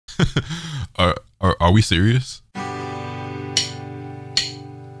Are we serious?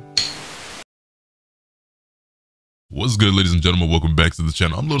 What's good, ladies and gentlemen? Welcome back to the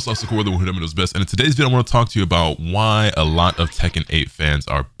channel. I'm LotusAsakura, the one who knows best, and in today's video I want to talk to you about why a lot of Tekken 8 fans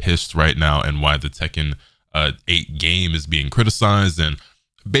are pissed right now, and why the Tekken 8 game is being criticized, and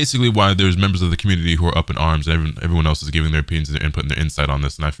basically why there's members of the community who are up in arms, and everyone else is giving their opinions and their input and their insight on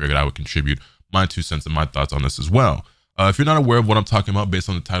this, and I figured I would contribute my 2 cents and my thoughts on this as well. If you're not aware of what I'm talking about based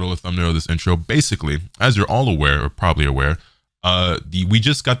on the title or thumbnail of this intro, basically, as you're all aware, or probably aware, we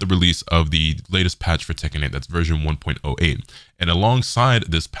just got the release of the latest patch for Tekken 8, that's version 1.08. And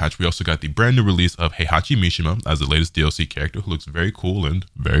alongside this patch, we also got the brand new release of Heihachi Mishima as the latest DLC character, who looks very cool and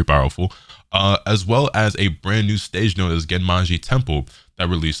very powerful, as well as a brand new stage known as Genmaji Temple that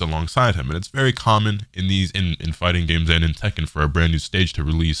released alongside him. And it's very common in these in fighting games and in Tekken for a brand new stage to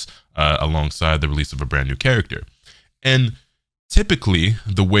release alongside the release of a brand new character. And typically,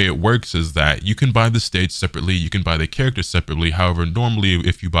 the way it works is that you can buy the stage separately, you can buy the character separately. However, normally,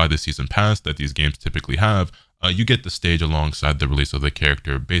 if you buy the season pass that these games typically have, you get the stage alongside the release of the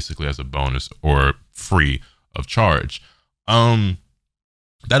character, basically as a bonus or free of charge. That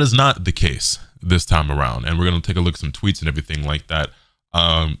is not the case this time around, and we're going to take a look at some tweets and everything like that,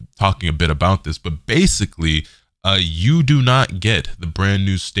 talking a bit about this. But basically, you do not get the brand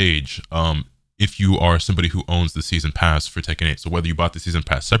new stage if you are somebody who owns the season pass for Tekken 8. So whether you bought the season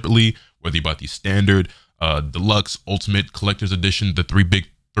pass separately, whether you bought the standard, deluxe, ultimate, collector's edition, the big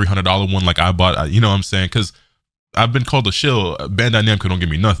 $300 one like I bought, you know what I'm saying? Because I've been called a shill. Bandai Namco don't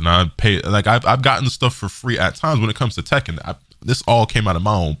give me nothing. I pay, like I've gotten stuff for free at times when it comes to Tekken. This all came out of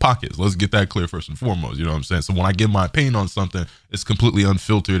my own pockets. Let's get that clear first and foremost. You know what I'm saying? So when I give my opinion on something, it's completely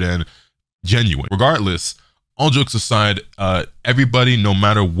unfiltered and genuine. Regardless, all jokes aside, everybody, no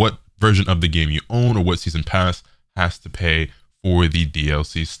matter what version of the game you own or what season pass, has to pay for the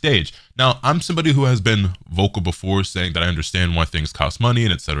DLC stage. Now, I'm somebody who has been vocal before saying that I understand why things cost money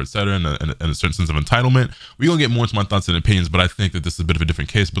and et cetera, and a certain sense of entitlement. We're going to get more into my thoughts and opinions, but I think that this is a bit of a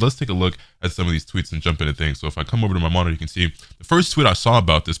different case. But let's take a look at some of these tweets and jump into things. So if I come over to my monitor, you can see the first tweet I saw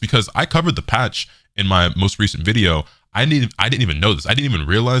about this, because I covered the patch in my most recent video. I didn't even know this. I didn't even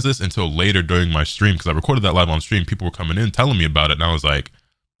realize this until later during my stream, because I recorded that live on stream. People were coming in telling me about it, and I was like,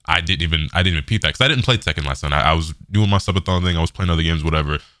 I didn't even peep that, because I didn't play Tekken last night. I was doing my subathon thing. I was playing other games,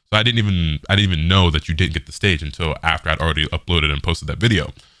 whatever. So I didn't even know that you didn't get the stage until after I'd already uploaded and posted that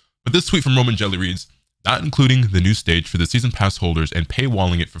video. But this tweet from Roman Jelly reads, "Not including the new stage for the season pass holders and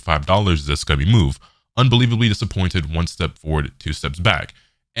paywalling it for $5 is a scummy move. Unbelievably disappointed. 1 step forward, 2 steps back."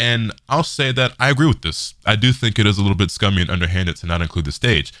 And I'll say that I agree with this. I do think it is a little bit scummy and underhanded to not include the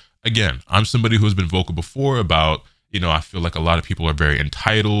stage. Again, I'm somebody who has been vocal before about, you know, I feel like a lot of people are very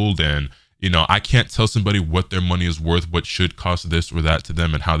entitled, and, you know, I can't tell somebody what their money is worth, what should cost this or that to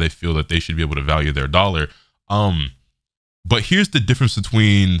them, and how they feel that they should be able to value their dollar. But here's the difference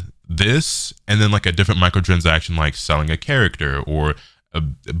between this and then like a different microtransaction, like selling a character or a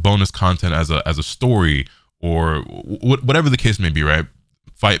bonus content as a story, or whatever the case may be, right?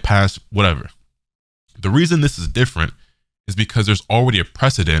 Fight pass, whatever. The reason this is different is because there's already a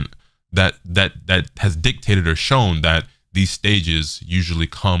precedent that has dictated or shown that these stages usually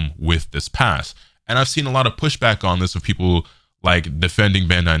come with this pass. And I've seen a lot of pushback on this, of people like defending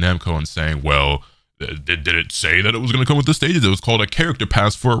Bandai Namco and saying, well, did it say that it was going to come with the stages? It was called a character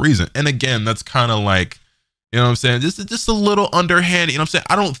pass for a reason. And again, that's kind of like, you know what I'm saying? Just a little underhanded, you know what I'm saying?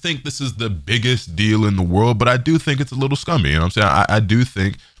 I don't think this is the biggest deal in the world, but I do think it's a little scummy, you know what I'm saying? I do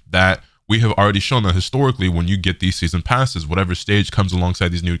think that we have already shown that historically, when you get these season passes, whatever stage comes alongside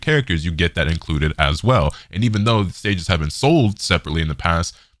these new characters, you get that included as well. And even though the stages have been sold separately in the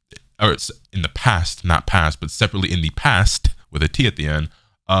past, or it's in the past, not past, but separately in the past with a T at the end,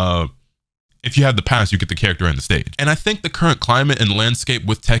 if you have the pass, you get the character and the stage. And I think the current climate and landscape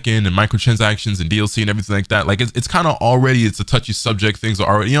with Tekken and microtransactions and DLC and everything like that, like it's kind of already, it's a touchy subject. Things are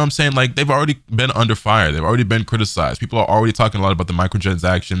already, you know what I'm saying? Like they've already been under fire. They've already been criticized. People are already talking a lot about the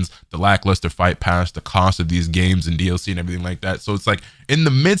microtransactions, the lackluster fight pass, the cost of these games and DLC and everything like that. So it's like in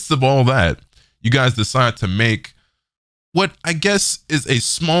the midst of all that, you guys decide to make what I guess is a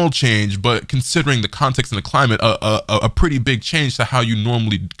small change, but considering the context and the climate, a pretty big change to how you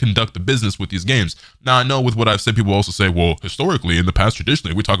normally conduct the business with these games. Now, I know with what I've said, people also say, well, historically, in the past,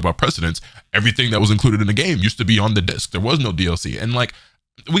 traditionally, we talk about precedents, everything that was included in the game used to be on the disc. There was no DLC. And like,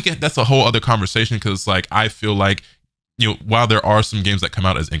 that's a whole other conversation, because like, I feel like, you know, while there are some games that come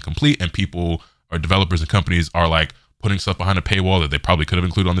out as incomplete and people or developers and companies are like putting stuff behind a paywall that they probably could have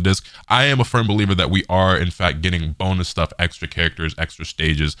included on the disc. I am a firm believer that we are in fact getting bonus stuff, extra characters, extra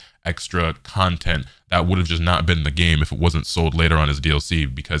stages, extra content that would have just not been in the game if it wasn't sold later on as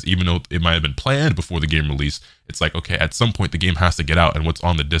DLC, because even though it might have been planned before the game released, it's like, okay, at some point the game has to get out and what's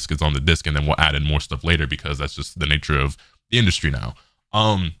on the disc is on the disc, and then we'll add in more stuff later because that's just the nature of the industry now.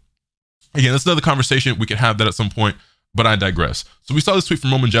 Again, that's another conversation. We could have that at some point, but I digress. So we saw this tweet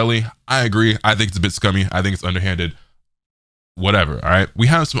from Roman Jelly. I agree. I think it's a bit scummy. I think it's underhanded. Whatever. All right. We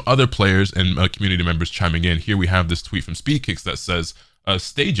have some other players and community members chiming in. Here we have this tweet from Speedkicks that says,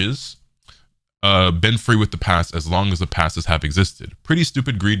 stages been free with the pass as long as the passes have existed. Pretty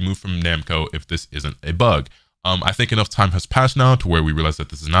stupid greed move from Namco if this isn't a bug. I think enough time has passed now to where we realize that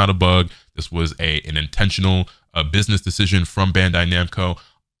this is not a bug. This was an intentional business decision from Bandai Namco.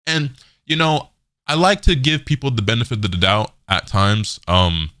 And, you know, I like to give people the benefit of the doubt at times.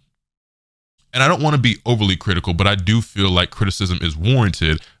 And I don't want to be overly critical, but I do feel like criticism is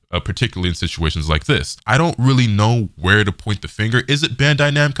warranted, particularly in situations like this. I don't really know where to point the finger. Is it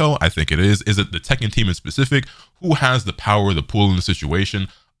Bandai Namco? I think it is. Is it the Tekken team in specific? Who has the power, the pull in the situation?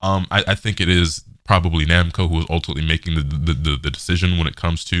 I think it is probably Namco who is ultimately making the decision when it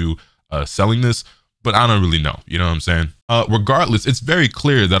comes to selling this. But I don't really know, you know what I'm saying? Regardless, it's very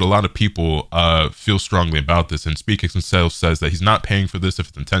clear that a lot of people feel strongly about this, and Speakix himself says that he's not paying for this if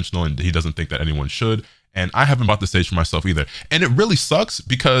it's intentional, and he doesn't think that anyone should. And I haven't bought the stage for myself either. And it really sucks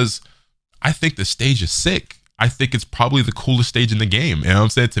because I think the stage is sick. I think it's probably the coolest stage in the game. You know what I'm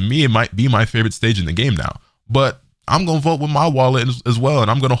saying? To me, it might be my favorite stage in the game now. But I'm going to vote with my wallet as well,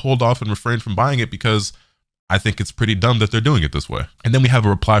 and I'm going to hold off and refrain from buying it because I think it's pretty dumb that they're doing it this way. And then we have a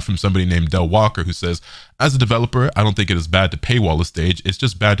reply from somebody named Del Walker who says, as a developer, I don't think it is bad to paywall a stage. It's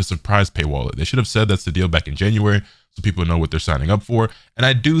just bad to surprise paywall it. They should have said that's the deal back in January so people know what they're signing up for. And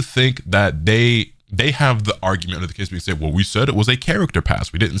I do think that they have the argument of the case we say, well, we said it was a character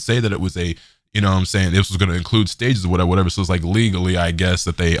pass. We didn't say that it was a, you know what I'm saying, this was going to include stages or whatever. So it's like legally, I guess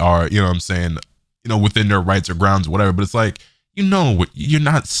that they are, you know what I'm saying, you know, within their rights or grounds or whatever. But it's like, you know what, you're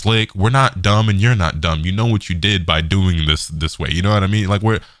not slick, we're not dumb, and you're not dumb. You know what you did by doing this way. You know what I mean? Like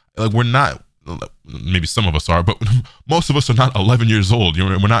we're not, maybe some of us are, but most of us are not 11 years old. You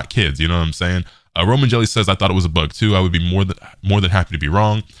know, we're not kids. You know what I'm saying? Roman Jelly says, I thought it was a bug too. I would be more than happy to be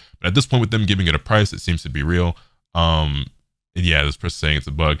wrong. But at this point, with them giving it a price, it seems to be real. Yeah, this person saying it's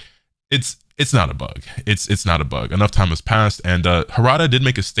a bug. It's not a bug. It's not a bug. Enough time has passed, and Harada did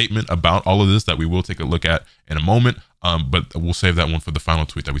make a statement about all of this that we will take a look at in a moment. But we'll save that one for the final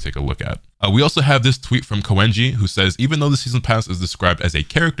tweet that we take a look at. We also have this tweet from Koenji who says, even though the season pass is described as a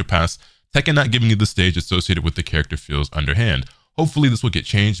character pass, Tekken not giving you the stage associated with the character feels underhand. Hopefully this will get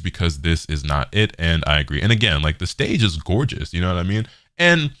changed because this is not it. And I agree. And again, like the stage is gorgeous. You know what I mean?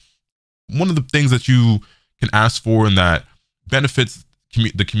 And one of the things that you can ask for and that benefits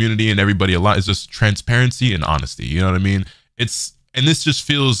the community and everybody a lot is just transparency and honesty. You know what I mean? And this just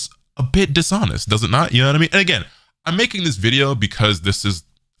feels a bit dishonest, does it not? You know what I mean? And again, I'm making this video because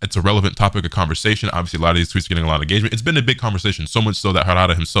it's a relevant topic of conversation. Obviously, a lot of these tweets are getting a lot of engagement. It's been a big conversation, so much so that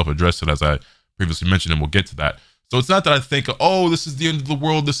Harada himself addressed it, as I previously mentioned, and we'll get to that. So it's not that I think, oh, this is the end of the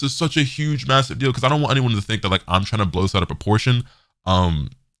world. This is such a huge, massive deal, because I don't want anyone to think that like I'm trying to blow this out of proportion. And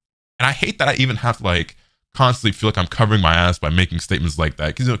I hate that I even have to like constantly feel like I'm covering my ass by making statements like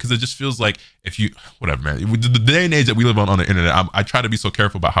that, because it just feels like whatever, man. The day and age that we live on the internet, I try to be so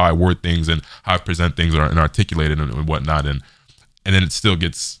careful about how I word things and how I present things and articulate it and whatnot, and then it still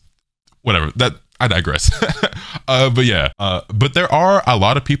gets whatever. That I digress. But yeah, but there are a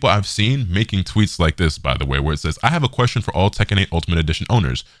lot of people I've seen making tweets like this, by the way, where it says, I have a question for all Tekken 8 Ultimate Edition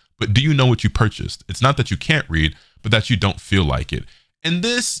owners, but do you know what you purchased? It's not that you can't read, but that you don't feel like it. And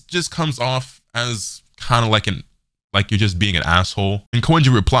this just comes off as kind of like you're just being an asshole. And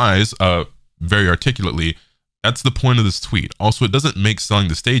Koenji replies very articulately, that's the point of this tweet. Also, it doesn't make selling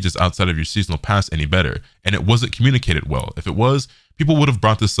the stages outside of your seasonal pass any better, and it wasn't communicated well. If it was, people would have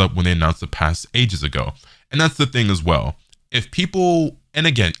brought this up when they announced the pass ages ago. And that's the thing as well. If people, and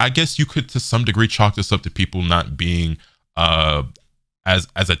again, I guess you could to some degree chalk this up to people not being as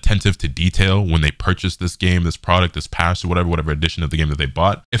attentive to detail when they purchase this game, this product, this pass, or whatever edition of the game that they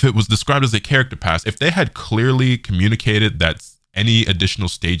bought. If it was described as a character pass, if they had clearly communicated that any additional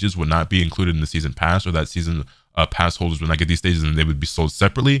stages would not be included in the season pass, or that season pass holders would not get these stages and they would be sold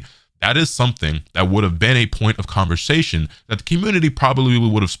separately, that is something that would have been a point of conversation that the community probably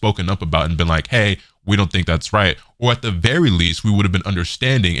would have spoken up about and been like, hey, we don't think that's right. Or at the very least, we would have been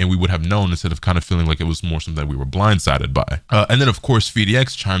understanding and we would have known, instead of kind of feeling like it was more something that we were blindsided by. And then of course,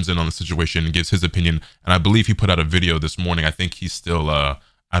 FeedEx chimes in on the situation and gives his opinion. And I believe he put out a video this morning. I think he's still out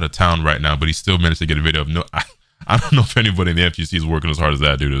of town right now, but he still managed to get a video of I don't know if anybody in the FGC is working as hard as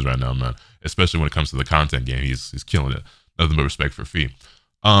that dude is right now, man. Especially when it comes to the content game, he's killing it. Nothing but respect for Fee.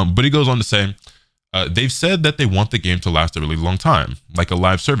 But he goes on to say, they've said that they want the game to last a really long time, like a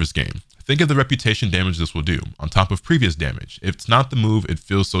live service game. Think of the reputation damage this will do, on top of previous damage. If it's not the move, it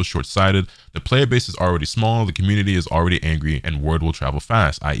feels so short-sighted. The player base is already small, the community is already angry, and word will travel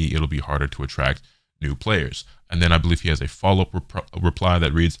fast, i.e. it'll be harder to attract new players. And then I believe he has a follow-up reply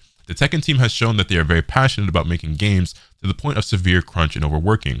that reads, the Tekken team has shown that they are very passionate about making games to the point of severe crunch and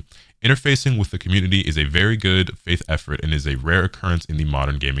overworking. Interfacing with the community is a very good faith effort and is a rare occurrence in the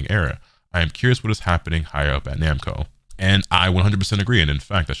modern gaming era. I am curious what is happening higher up at Namco. And I 100% agree. And in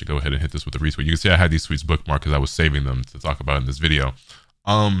fact, I should go ahead and hit this with a retweet. You can see I had these tweets bookmarked because I was saving them to talk about in this video.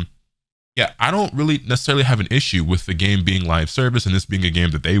 Yeah, I don't really necessarily have an issue with the game being live service and this being a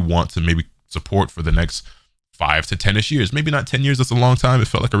game that they want to maybe support for the next 5 to 10-ish years. Maybe not 10 years. That's a long time. It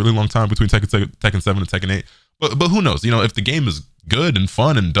felt like a really long time between Tekken 7 and Tekken 8. But who knows? You know, if the game is good and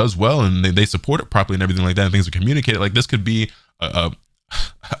fun and does well and they support it properly and everything like that and things are communicated, like this could be a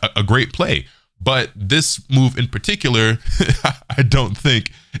great play. But this move in particular, I don't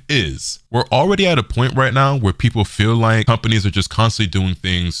think is. We're already at a point right now where people feel like companies are just constantly doing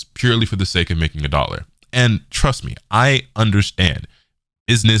things purely for the sake of making a dollar. And trust me, I understand.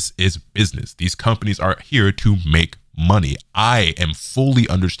 Business is business. These companies are here to make money. I am fully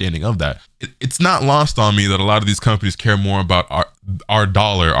understanding of that. It's not lost on me that a lot of these companies care more about our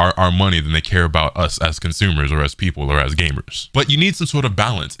dollar, our money, than they care about us as consumers or as people or as gamers. But you need some sort of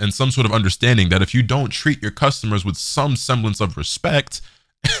balance and some sort of understanding that if you don't treat your customers with some semblance of respect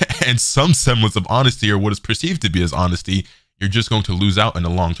and some semblance of honesty or what is perceived to be as honesty, you're just going to lose out in the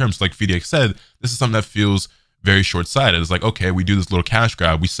long term. So like FDX said, this is something that feels very short-sighted. It's like, okay, we do this little cash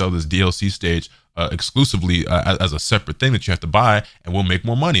grab, we sell this DLC stage exclusively as a separate thing that you have to buy, and we'll make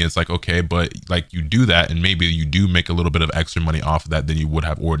more money. It's like, okay, but like you do that and maybe you do make a little bit of extra money off of that than you would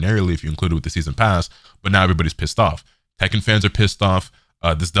have ordinarily if you included with the season pass, but now everybody's pissed off. Tekken fans are pissed off.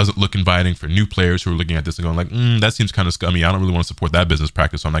 This doesn't look inviting for new players who are looking at this and going like, that seems kind of scummy. I don't really want to support that business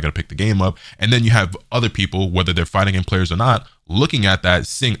practice, so I'm not going to pick the game up. And then you have other people, whether they're fighting game players or not, looking at that,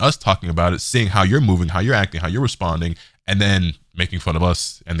 seeing us talking about it, seeing how you're moving, how you're acting, how you're responding, and then making fun of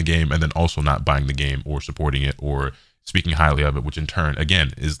us and the game, and then also not buying the game or supporting it or speaking highly of it, which in turn,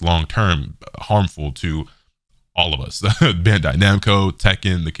 again, is long-term harmful to all of us. Bandai Namco,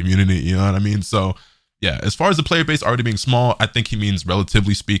 Tekken, the community, you know what I mean? So yeah, as far as the player base already being small, I think he means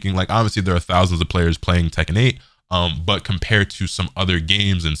relatively speaking. Like obviously there are thousands of players playing Tekken 8, but compared to some other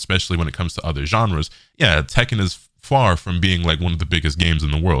games, and especially when it comes to other genres, yeah, Tekken is far from being like one of the biggest games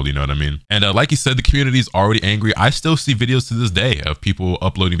in the world, you know what I mean? And like you said, the community is already angry. I still see videos to this day of people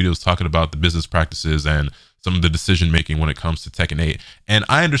uploading videos talking about the business practices and some of the decision making when it comes to Tekken 8. And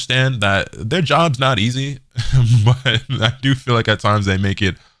I understand that their job's not easy, but I do feel like at times they make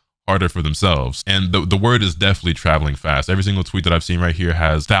it harder for themselves. And the word is definitely traveling fast. Every single tweet that I've seen right here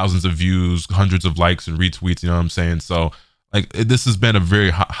has thousands of views, hundreds of likes and retweets, you know what I'm saying? So like this has been a very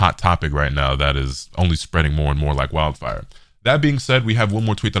hot topic right now that is only spreading more and more like wildfire. That being said, we have one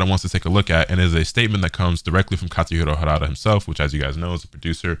more tweet that I want to take a look at, and it is a statement that comes directly from Katsuhiro Harada himself, which, as you guys know, is the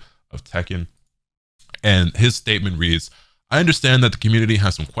producer of Tekken. And his statement reads, I understand that the community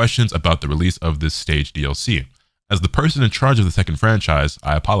has some questions about the release of this stage DLC. As the person in charge of the Tekken franchise,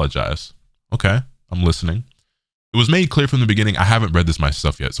 I apologize. Okay, I'm listening. It was made clear from the beginning, I haven't read this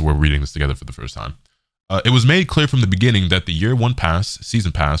myself yet, so we're reading this together for the first time. It was made clear from the beginning that the year 1 pass,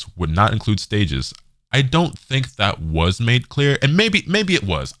 season pass, would not include stages. I don't think that was made clear, and maybe it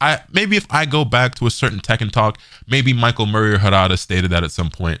was. Maybe if I go back to a certain Tekken talk, maybe Michael Murray or Harada stated that at some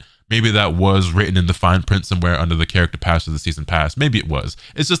point. Maybe that was written in the fine print somewhere under the character pass of the season pass. Maybe it was.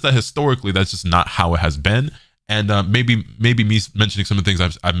 It's just that historically, that's just not how it has been. And maybe me mentioning some of the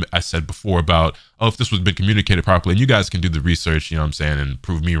things I said before about, oh, if this was been communicated properly, and you guys can do the research, you know what I'm saying, and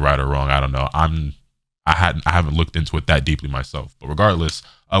prove me right or wrong. I don't know. I haven't looked into it that deeply myself. But regardless,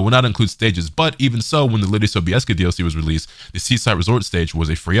 will not include stages. But even so, when the Lady Sobieska DLC was released, the Seaside Resort stage was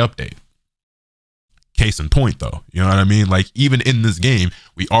a free update. Case in point, though, you know what I mean? Like even in this game,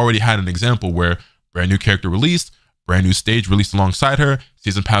 we already had an example where brand new character released, brand new stage released alongside her,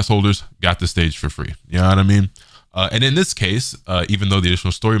 season pass holders got the stage for free. You know what I mean? And in this case, even though the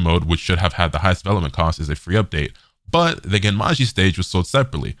additional story mode, which should have had the highest development cost, is a free update, but the Genmaji stage was sold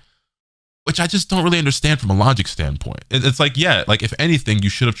separately, which I just don't really understand from a logic standpoint. It's like, yeah, like if anything, you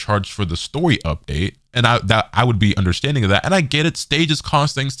should have charged for the story update, and I would be understanding of that. And I get it, stages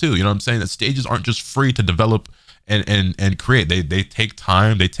cost things too. You know what I'm saying? That stages aren't just free to develop and create. They take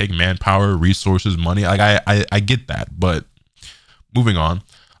time, they take manpower, resources, money. Like I get that. But moving on,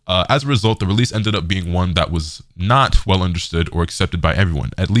 As a result, the release ended up being one that was not well understood or accepted by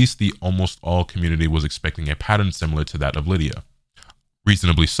everyone. At least the almost all community was expecting a pattern similar to that of Lydia.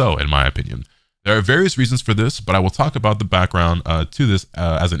 Reasonably so, in my opinion. There are various reasons for this, but I will talk about the background to this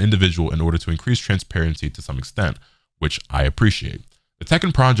as an individual in order to increase transparency to some extent, which I appreciate. The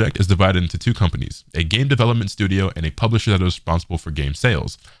Tekken project is divided into two companies, a game development studio and a publisher that is responsible for game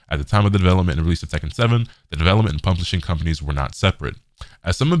sales. At the time of the development and release of Tekken 7, the development and publishing companies were not separate.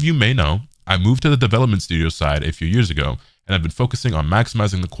 As some of you may know, I moved to the development studio side a few years ago, and I've been focusing on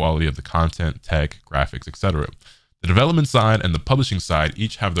maximizing the quality of the content, tech, graphics, etc. The development side and the publishing side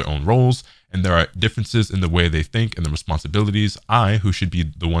each have their own roles, and there are differences in the way they think and the responsibilities. I, who should be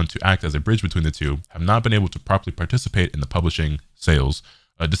the one to act as a bridge between the two, have not been able to properly participate in the publishing, sales,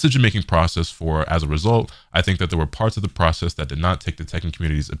 decision-making process as a result, I think that there were parts of the process that did not take the Tekken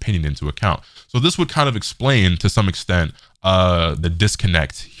community's opinion into account. So this would kind of explain, to some extent, the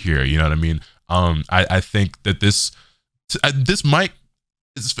disconnect here, you know what I mean? I think that this might,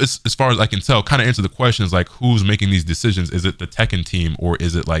 as far as I can tell, kind of answer the question is like, who's making these decisions? Is it the Tekken team, or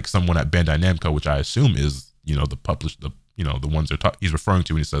is it like someone at Bandai Namco, which I assume is, you know, the ones he's referring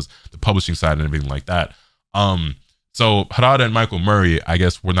to when he says the publishing side and everything like that. So Harada and Michael Murray, I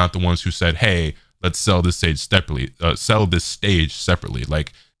guess, were not the ones who said, hey, let's sell this stage separately,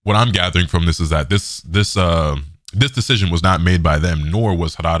 Like, what I'm gathering from this is that this decision was not made by them, nor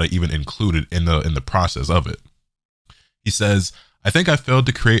was Harada even included in the process of it. He says, I think I failed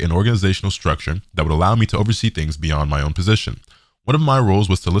to create an organizational structure that would allow me to oversee things beyond my own position. One of my roles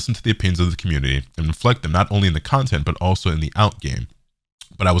was to listen to the opinions of the community and reflect them not only in the content, but also in the outgame.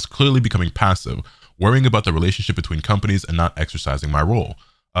 But I was clearly becoming passive, worrying about the relationship between companies and not exercising my role.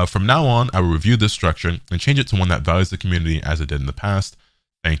 From now on, I will review this structure and change it to one that values the community as it did in the past.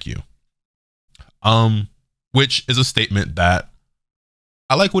 Thank you. Which is a statement that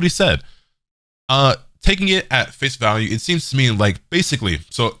I like what he said. Taking it at face value, it seems to me like basically,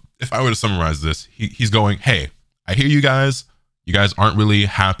 so if I were to summarize this, he's going, hey, I hear you guys. You guys aren't really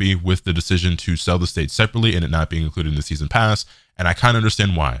happy with the decision to sell the stage separately and it not being included in the season pass. And I kind of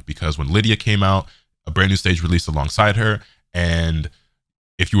understand why, because when Lydia came out, a brand new stage released alongside her, and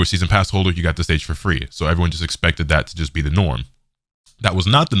if you were a season pass holder, you got the stage for free. So everyone just expected that to just be the norm. That was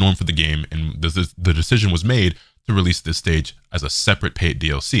not the norm for the game, and the decision was made to release this stage as a separate paid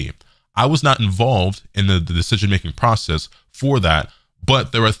DLC. I was not involved in the decision-making process for that,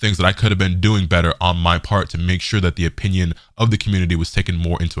 but there are things that I could have been doing better on my part to make sure that the opinion of the community was taken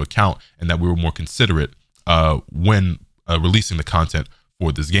more into account and that we were more considerate when releasing the content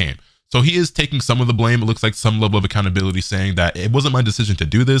for this game. So he is taking some of the blame. It looks like some level of accountability, saying that it wasn't my decision to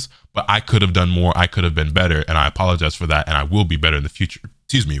do this, but I could have done more. I could have been better, and I apologize for that, and I will be better in the future.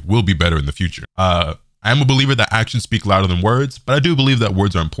 Excuse me, will be better in the future. I am a believer that actions speak louder than words, but I do believe that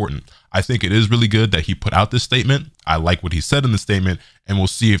words are important. I think it is really good that he put out this statement. I like what he said in the statement, and we'll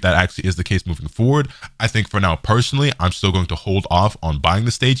see if that actually is the case moving forward. I think for now, personally, I'm still going to hold off on buying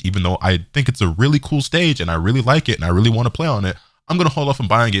the stage, even though I think it's a really cool stage and I really like it and I really want to play on it. I'm going to hold off on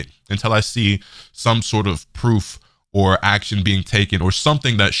buying it until I see some sort of proof or action being taken or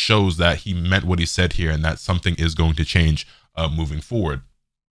something that shows that he meant what he said here and that something is going to change moving forward.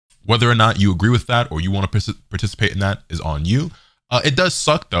 Whether or not you agree with that or you want to participate in that is on you. It does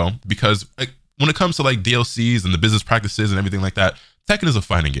suck though, because when it comes to like DLCs and the business practices and everything like that, Tekken is a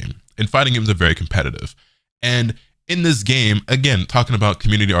fighting game, and fighting games are very competitive. And in this game, again, talking about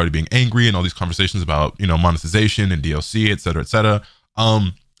community already being angry and all these conversations about, you know, monetization and DLC, et cetera,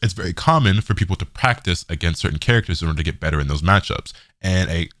 it's very common for people to practice against certain characters in order to get better in those matchups.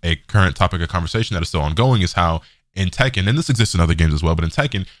 And a current topic of conversation that is still ongoing is how in Tekken, and this exists in other games as well, but in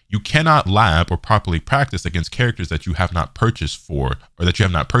Tekken, you cannot lab or properly practice against characters that you have not purchased for, or that you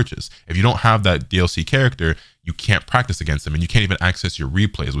have not purchased. If you don't have that DLC character, you can't practice against them, and you can't even access your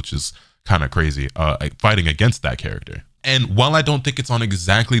replays, which is kind of crazy, fighting against that character. And while I don't think it's on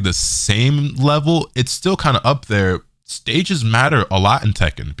exactly the same level, it's still kind of up there. Stages matter a lot in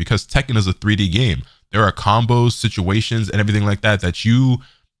Tekken because Tekken is a 3D game. There are combos, situations, and everything like that that you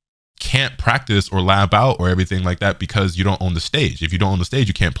can't practice or lab out or everything like that because you don't own the stage. If you don't own the stage,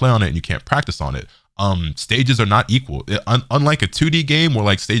 you can't play on it and you can't practice on it. Stages are not equal. Unlike a 2D game where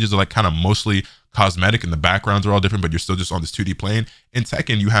like stages are like kind of mostly cosmetic and the backgrounds are all different, but you're still just on this 2D plane. In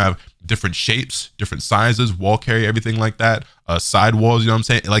Tekken, you have different shapes, different sizes, wall carry, everything like that, side walls, you know what I'm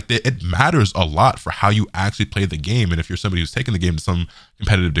saying? Like it matters a lot for how you actually play the game. And if you're somebody who's taking the game to some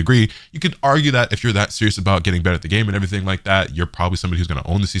competitive degree, you could argue that if you're that serious about getting better at the game and everything like that, you're probably somebody who's going to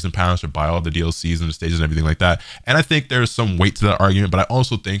own the season pass or buy all the DLCs and the stages and everything like that. And I think there's some weight to that argument, but I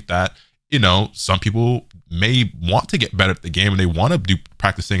also think that you know, some people may want to get better at the game and they want to do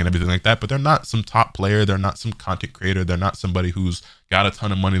practicing and everything like that, but they're not some top player. They're not some content creator. They're not somebody who's got a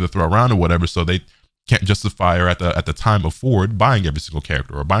ton of money to throw around or whatever. So they can't justify or at the time afford buying every single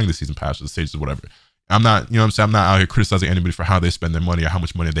character or buying the season pass or the stages or whatever. I'm not, you know what I'm saying? I'm not out here criticizing anybody for how they spend their money or how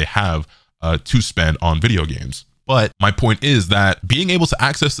much money they have to spend on video games. But my point is that being able to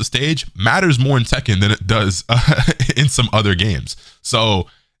access the stage matters more in Tekken than it does in some other games. So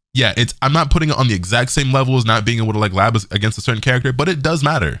yeah, I'm not putting it on the exact same level as not being able to like lab against a certain character, but it does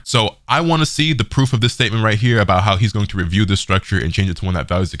matter. So I want to see the proof of this statement right here about how he's going to review this structure and change it to one that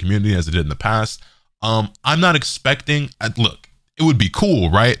values the community as it did in the past. I'm not expecting, look, it would be cool,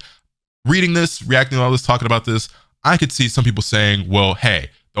 right? Reading this, reacting to all this, talking about this, I could see some people saying, well, hey,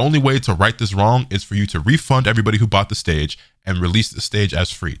 the only way to right this wrong is for you to refund everybody who bought the stage and release the stage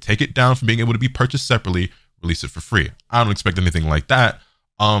as free. Take it down from being able to be purchased separately, release it for free. I don't expect anything like that.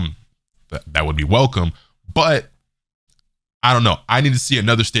 That would be welcome, but I don't know. I need to see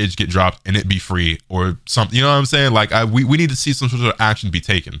another stage get dropped and it be free or something. You know what I'm saying? Like we need to see some sort of action be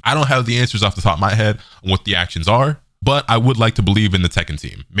taken. I don't have the answers off the top of my head on what the actions are, but I would like to believe in the Tekken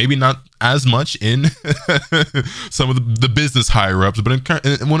team. Maybe not as much in some of the business higher ups, but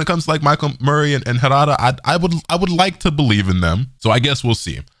when it comes to like Michael Murray and Harada, I would like to believe in them. So I guess we'll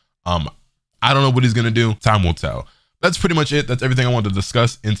see. I don't know what he's gonna do. Time will tell. That's pretty much it. That's everything I wanted to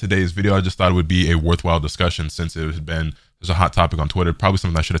discuss in today's video. I just thought it would be a worthwhile discussion since it had been, there's a hot topic on Twitter, probably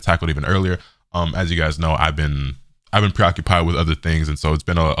something I should have tackled even earlier. As you guys know, I've been preoccupied with other things, and so it's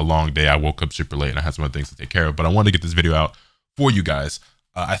been a long day. I woke up super late and I had some other things to take care of, but I wanted to get this video out for you guys.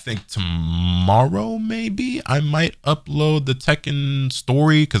 I think tomorrow maybe I might upload the Tekken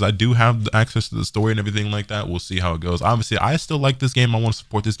story because I do have the access to the story and everything like that. We'll see how it goes. Obviously, I still like this game. I want to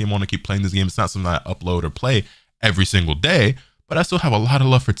support this game. I want to keep playing this game. It's not something I upload or play every single day, but I still have a lot of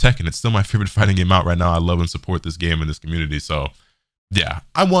love for Tekken. It's still my favorite fighting game out right now. I love and support this game and this community. So yeah,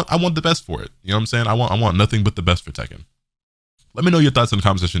 I want the best for it. You know what I'm saying? I want nothing but the best for Tekken. Let me know your thoughts in the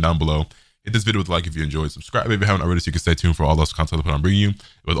comment section down below. Hit this video with a like if you enjoyed. Subscribe if you haven't already so you can stay tuned for all those content I'm bringing you.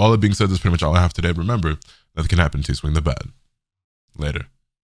 With all that being said, that's pretty much all I have today. Remember, nothing can happen until you swing the bat. Later.